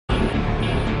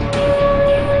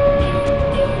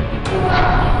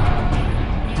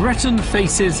Britain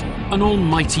faces an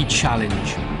almighty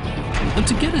challenge. And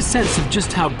to get a sense of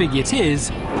just how big it is,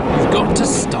 you've got to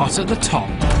start at the top.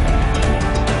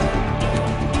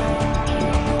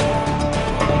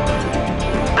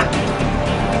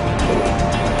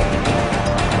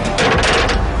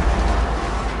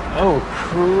 Oh,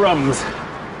 crumbs.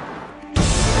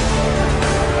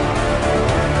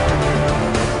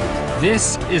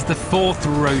 This is the Forth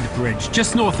Road Bridge,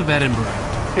 just north of Edinburgh.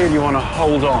 Here you want to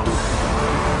hold on.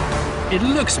 It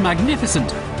looks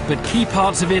magnificent, but key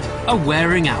parts of it are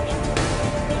wearing out.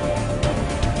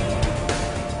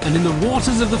 And in the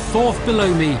waters of the Forth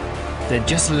below me, they're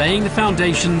just laying the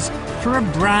foundations for a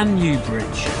brand new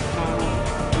bridge.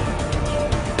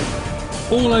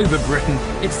 All over Britain,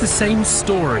 it's the same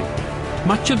story.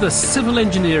 Much of the civil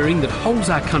engineering that holds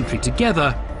our country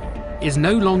together is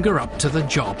no longer up to the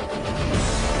job.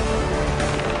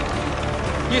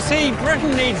 You see,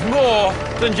 Britain needs more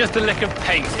than just a lick of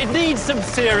paint. It needs some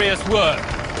serious work.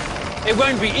 It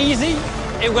won't be easy,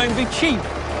 it won't be cheap.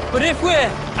 But if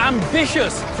we're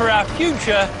ambitious for our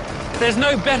future, there's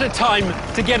no better time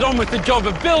to get on with the job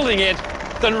of building it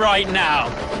than right now.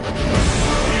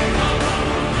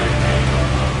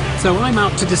 So I'm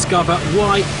out to discover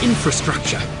why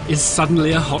infrastructure is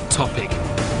suddenly a hot topic.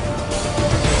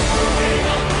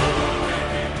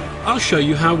 I'll show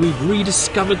you how we've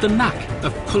rediscovered the knack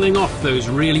of pulling off those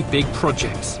really big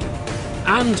projects.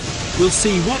 And we'll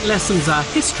see what lessons our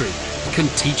history can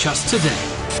teach us today.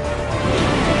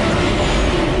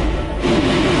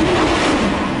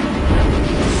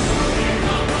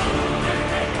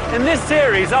 In this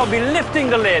series, I'll be lifting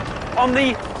the lid on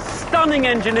the stunning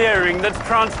engineering that's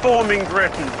transforming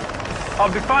Britain.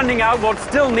 I'll be finding out what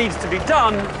still needs to be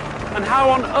done and how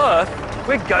on earth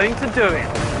we're going to do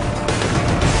it.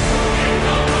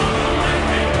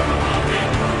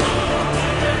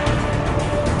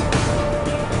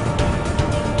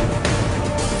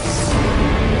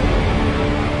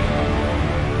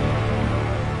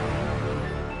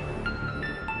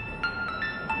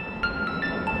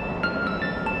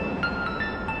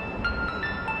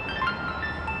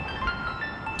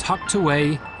 Tucked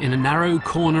away in a narrow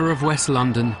corner of West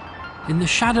London, in the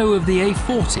shadow of the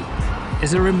A40,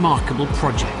 is a remarkable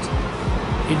project.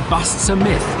 It busts a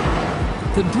myth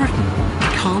that Britain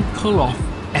can't pull off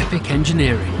epic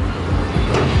engineering.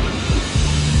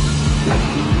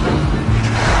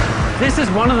 This is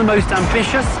one of the most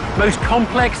ambitious, most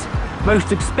complex,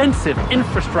 most expensive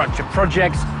infrastructure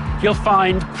projects you'll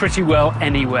find pretty well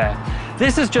anywhere.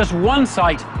 This is just one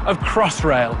site of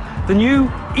Crossrail, the new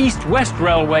east-west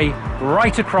railway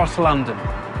right across London.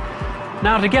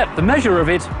 Now, to get the measure of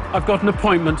it, I've got an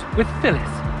appointment with Phyllis,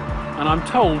 and I'm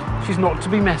told she's not to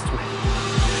be messed with.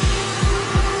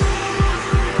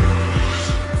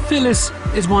 Phyllis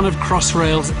is one of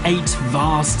Crossrail's 8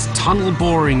 vast tunnel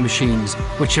boring machines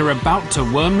which are about to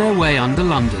worm their way under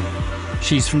London.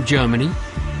 She's from Germany,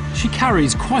 she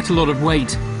carries quite a lot of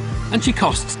weight, and she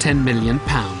costs £10 million.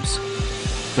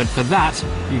 But for that,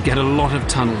 you get a lot of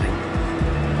tunnelling.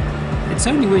 It's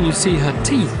only when you see her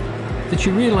teeth that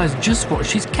you realise just what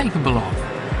she's capable of.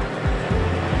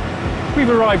 We've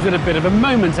arrived at a bit of a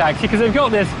moment, actually, because they've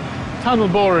got this tunnel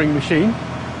boring machine,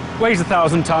 weighs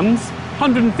 1,000 tonnes,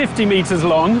 150 metres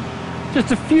long,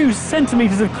 just a few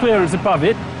centimetres of clearance above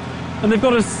it, and they've got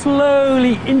to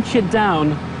slowly inch it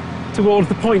down towards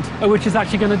the point at which it's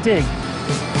actually going to dig.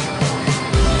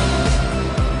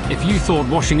 If you thought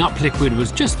washing up liquid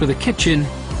was just for the kitchen,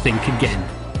 think again.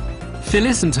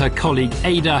 Phyllis and her colleague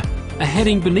Ada are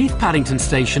heading beneath Paddington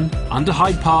Station, under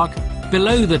Hyde Park,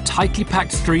 below the tightly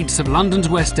packed streets of London's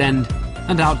West End,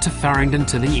 and out to Farringdon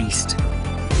to the east.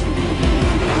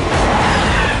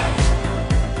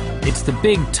 It's the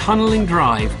big tunnelling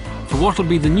drive for what will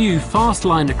be the new fast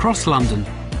line across London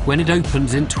when it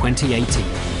opens in 2018.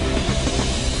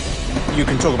 You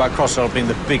can talk about Crossrail being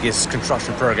the biggest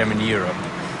construction programme in Europe.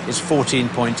 It's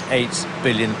 £14.8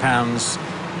 billion.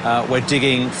 We're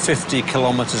digging 50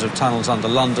 kilometres of tunnels under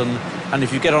London, and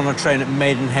if you get on a train at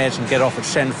Maidenhead and get off at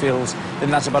Shenfields, then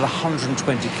that's about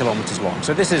 120 kilometres long.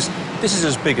 So this is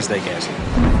as big as they get.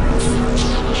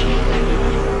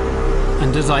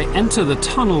 And as I enter the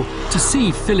tunnel to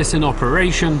see Phyllis in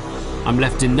operation, I'm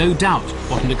left in no doubt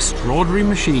what an extraordinary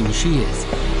machine she is.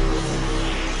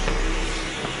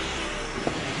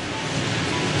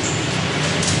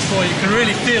 Boy, you can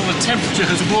really feel the temperature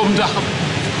has warmed up,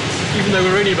 even though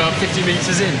we're only about 50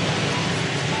 metres in.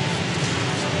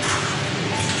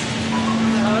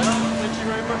 Thank you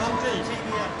very much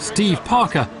indeed. Steve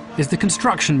Parker is the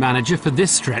construction manager for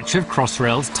this stretch of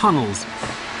Crossrail's tunnels.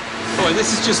 Boy,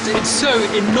 this is just, it's so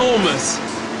enormous.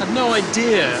 I had no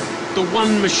idea the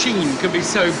one machine can be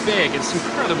so big. It's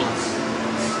incredible.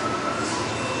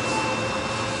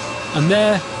 And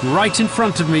there, right in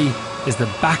front of me, is the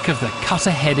back of the cutter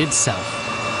head itself.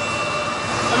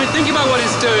 I mean, think about what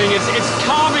it's doing. It's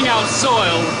carving out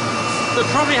soil that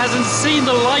probably hasn't seen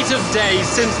the light of day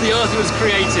since the Earth was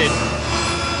created.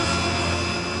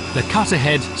 The cutter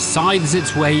head scythes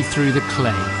its way through the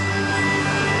clay.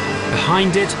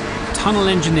 Behind it, tunnel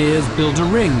engineers build a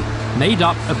ring made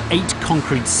up of 8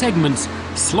 concrete segments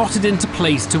slotted into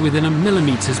place to within a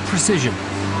millimeter's precision.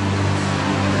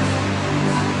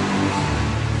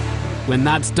 When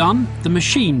that's done, the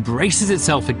machine braces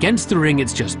itself against the ring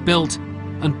it's just built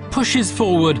and pushes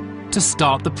forward to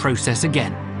start the process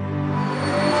again.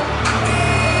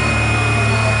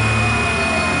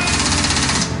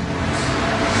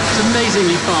 It's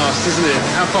amazingly fast, isn't it?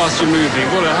 How fast you're moving.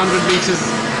 What, 100 meters?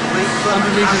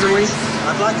 100 meters a week?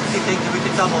 I'd like to think that we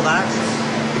could double that,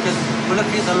 because we're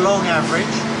looking at the long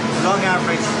average. The long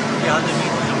average would be 100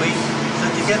 meters a week. So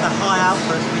to get the high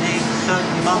output, we need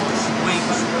certain months,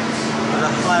 weeks, with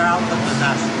a higher output than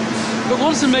that. But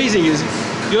what's amazing is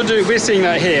we're seeing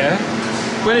that here.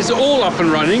 When it's all up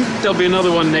and running, there'll be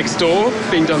another one next door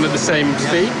being done at the same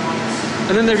speed.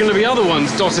 And then there are going to be other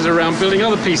ones dotted around building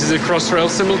other pieces of Crossrail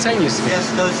simultaneously. Yes,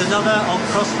 there's another on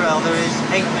Crossrail. There is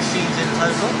 8 machines in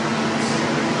total.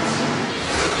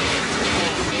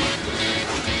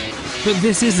 But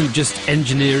this isn't just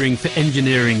engineering for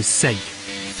engineering's sake.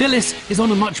 Phyllis is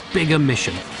on a much bigger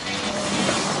mission.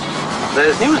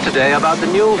 There's news today about the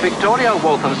new Victoria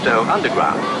Walthamstow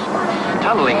Underground.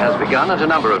 Tunnelling has begun at a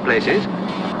number of places.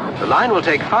 The line will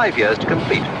take 5 years to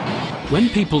complete. When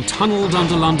people tunnelled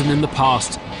under London in the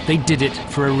past, they did it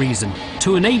for a reason,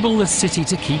 to enable the city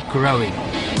to keep growing.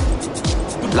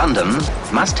 London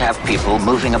must have people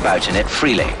moving about in it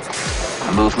freely.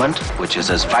 A movement which is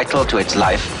as vital to its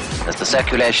life as the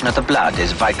circulation of the blood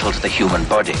is vital to the human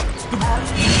body.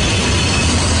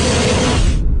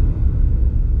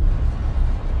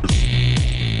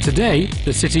 Today,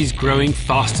 the city's growing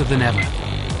faster than ever.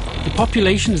 The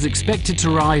population is expected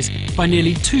to rise by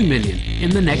nearly 2 million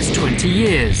in the next 20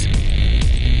 years.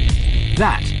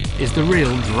 That is the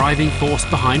real driving force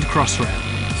behind Crossrail.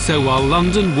 So while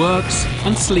London works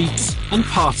and sleeps and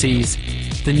parties,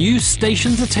 the new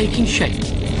stations are taking shape.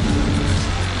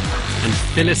 And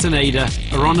Phyllis and Ada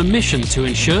are on a mission to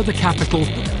ensure the capital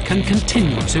can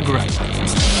continue to grow.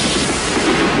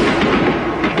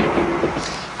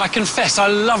 I confess, I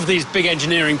love these big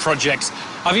engineering projects.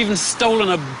 I've even stolen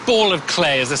a ball of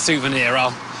clay as a souvenir.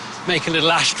 I'll make a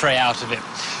little ashtray out of it.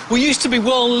 We used to be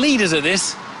world leaders at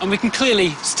this, and we can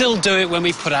clearly still do it when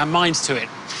we put our minds to it.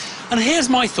 And here's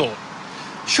my thought.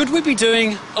 Should we be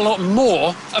doing a lot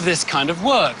more of this kind of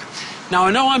work? Now,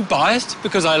 I know I'm biased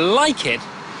because I like it,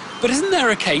 but isn't there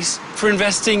a case for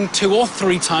investing 2 or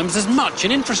 3 times as much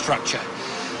in infrastructure?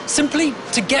 Simply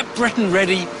to get Britain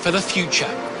ready for the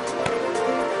future.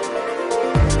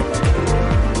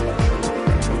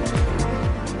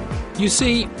 You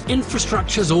see,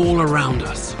 infrastructure's all around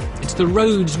us. It's the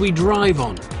roads we drive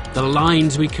on, the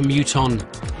lines we commute on,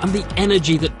 and the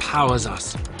energy that powers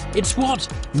us. It's what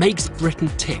makes Britain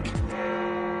tick.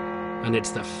 And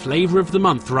it's the flavour of the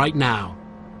month right now.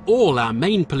 All our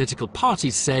main political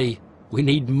parties say we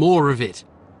need more of it.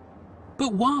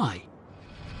 But why?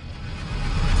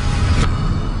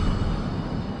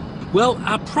 Well,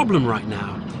 our problem right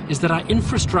now is that our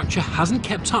infrastructure hasn't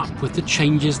kept up with the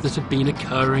changes that have been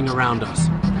occurring around us.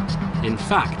 In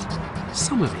fact,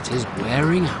 some of it is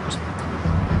wearing out.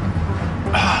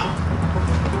 Oh,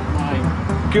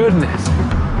 my goodness.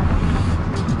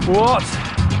 What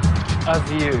a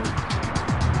view.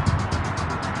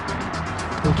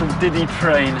 Little diddy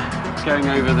train going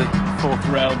over the Forth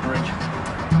Rail Bridge.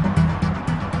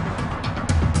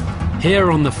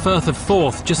 Here on the Firth of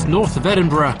Forth, just north of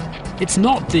Edinburgh, it's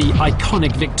not the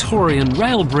iconic Victorian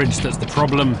rail bridge that's the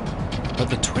problem,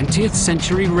 but the 20th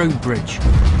century road bridge.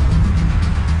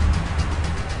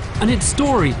 And its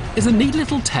story is a neat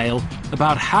little tale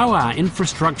about how our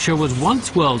infrastructure was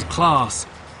once world class,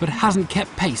 but hasn't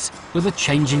kept pace with a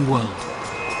changing world.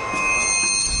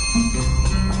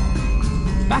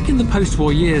 Back in the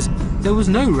post-war years, there was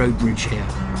no road bridge here.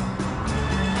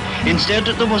 Instead,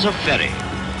 there was a ferry,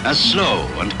 a slow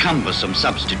and cumbersome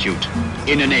substitute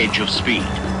in an age of speed.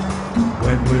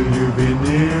 When will you be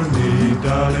near me,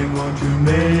 darling, won't you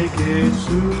make it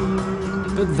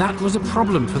soon? But that was a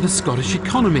problem for the Scottish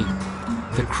economy.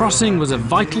 The crossing was a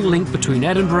vital link between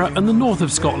Edinburgh and the north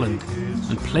of Scotland,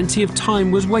 and plenty of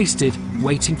time was wasted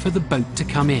waiting for the boat to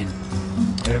come in.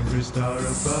 every star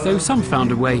above. though some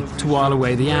found a way to while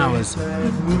away the hours.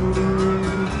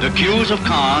 The queues of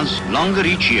cars, longer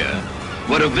each year,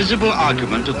 were a visible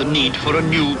argument of the need for a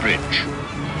new bridge,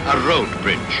 a road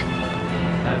bridge.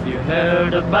 Have you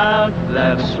heard about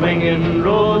that swinging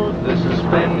road, the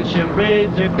suspension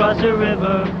bridge across the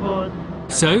river ford?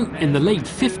 So, in the late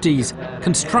 50s,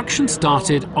 construction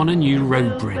started on a new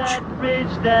road bridge.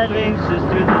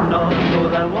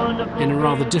 In a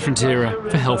rather different era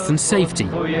for health and safety.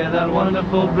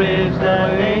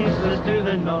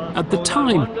 At the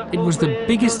time, it was the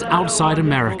biggest outside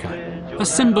America, a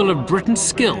symbol of Britain's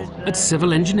skill at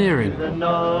civil engineering.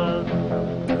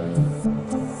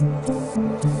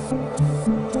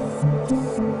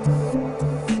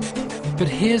 But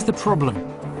here's the problem.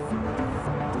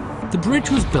 The bridge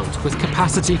was built with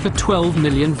capacity for 12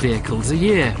 million vehicles a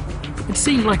year. It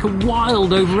seemed like a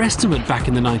wild overestimate back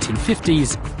in the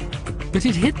 1950s, but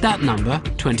it hit that number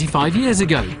 25 years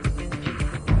ago.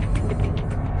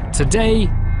 Today,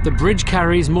 the bridge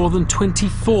carries more than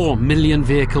 24 million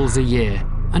vehicles a year,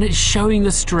 and it's showing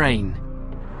the strain.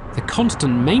 The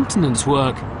constant maintenance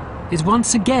work is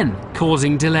once again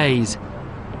causing delays.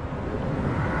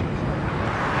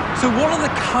 So what are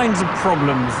the kinds of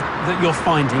problems that you're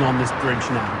finding on this bridge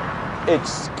now?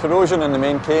 It's corrosion in the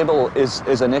main cable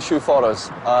is an issue for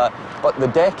us, but the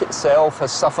deck itself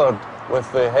has suffered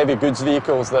with the heavy goods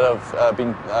vehicles that have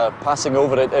been passing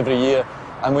over it every year,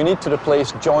 and we need to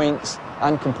replace joints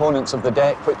and components of the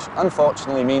deck, which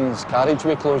unfortunately means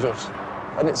carriageway closures.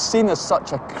 And it's seen as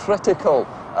such a critical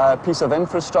piece of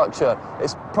infrastructure.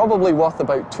 It's probably worth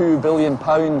about £2 billion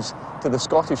to the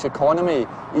Scottish economy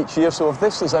each year. So if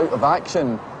this is out of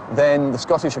action, then the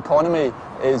Scottish economy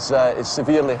is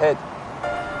severely hit.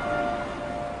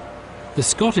 The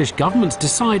Scottish government's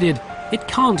decided it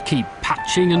can't keep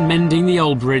patching and mending the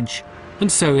old bridge,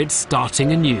 and so it's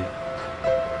starting anew.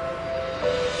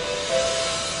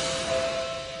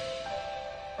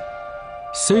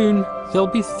 Soon there'll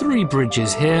be 3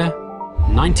 bridges here: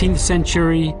 19th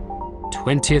century,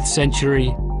 20th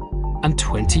century, and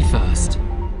 21st.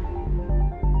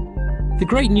 The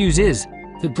great news is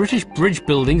that British bridge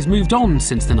building's moved on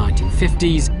since the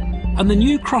 1950s, and the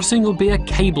new crossing will be a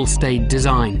cable-stayed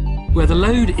design, where the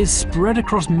load is spread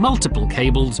across multiple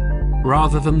cables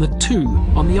rather than the 2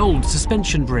 on the old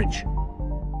suspension bridge.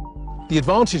 The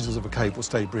advantages of a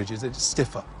cable-stayed bridge is it's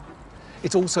stiffer.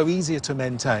 It's also easier to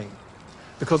maintain,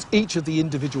 because each of the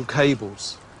individual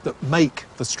cables that make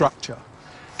the structure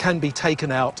can be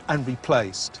taken out and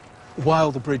replaced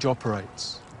while the bridge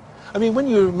operates. I mean, when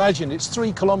you imagine it's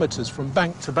 3 kilometres from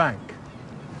bank to bank,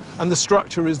 and the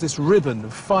structure is this ribbon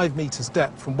of 5 metres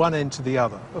depth from one end to the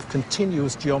other, of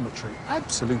continuous geometry,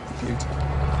 absolutely beautiful.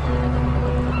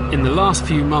 In the last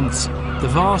few months, the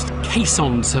vast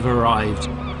caissons have arrived,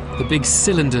 the big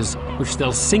cylinders which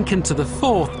they'll sink into the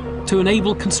Forth to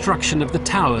enable construction of the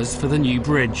towers for the new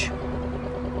bridge.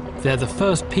 They're the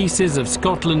first pieces of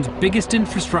Scotland's biggest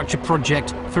infrastructure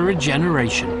project for a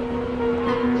generation.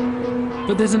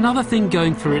 But there's another thing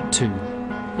going for it too.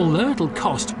 Although it'll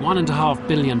cost £1.5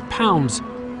 billion,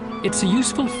 it's a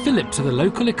useful fillip to the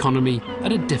local economy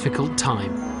at a difficult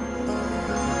time.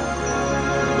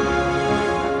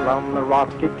 From the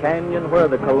rocky canyon where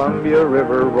the Columbia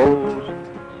River rolls.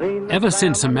 Ever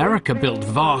since America built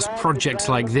vast projects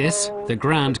like this, the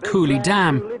Grand Coulee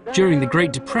Dam, during the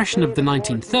Great Depression of the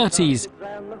 1930s,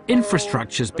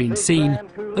 infrastructure's been seen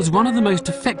as one of the most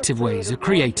effective ways of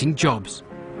creating jobs.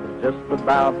 Just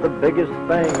about the biggest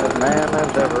thing that man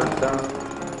has ever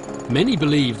done. Many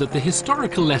believe that the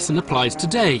historical lesson applies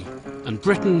today, and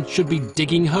Britain should be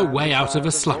digging her way out of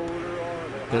a slump.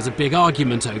 There's a big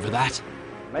argument over that.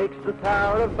 Makes the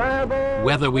Tower of Babel.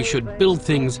 Whether we should build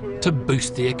things to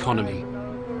boost the economy.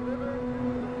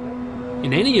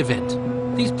 In any event,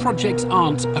 these projects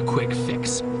aren't a quick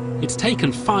fix. It's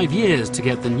taken 5 years to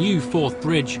get the new Forth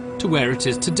Bridge to where it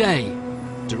is today,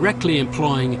 directly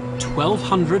employing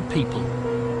 1,200 people.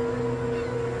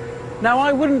 Now,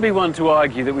 I wouldn't be one to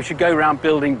argue that we should go around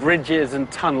building bridges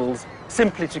and tunnels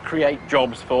simply to create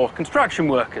jobs for construction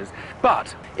workers.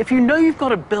 But if you know you've got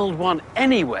to build one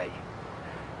anyway,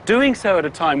 doing so at a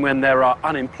time when there are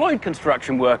unemployed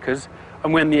construction workers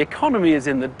and when the economy is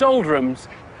in the doldrums,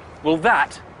 well,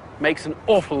 that makes an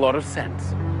awful lot of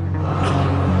sense.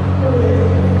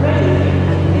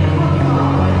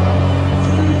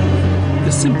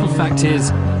 The simple fact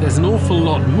is, there's an awful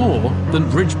lot more than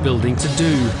bridge building to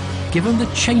do, given the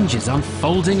changes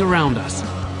unfolding around us.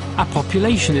 Our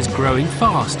population is growing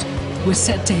fast. We're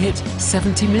set to hit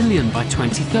 70 million by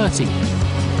 2030.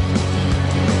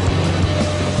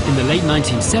 In the late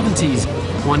 1970s,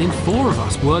 1 in 4 of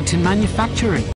us worked in manufacturing.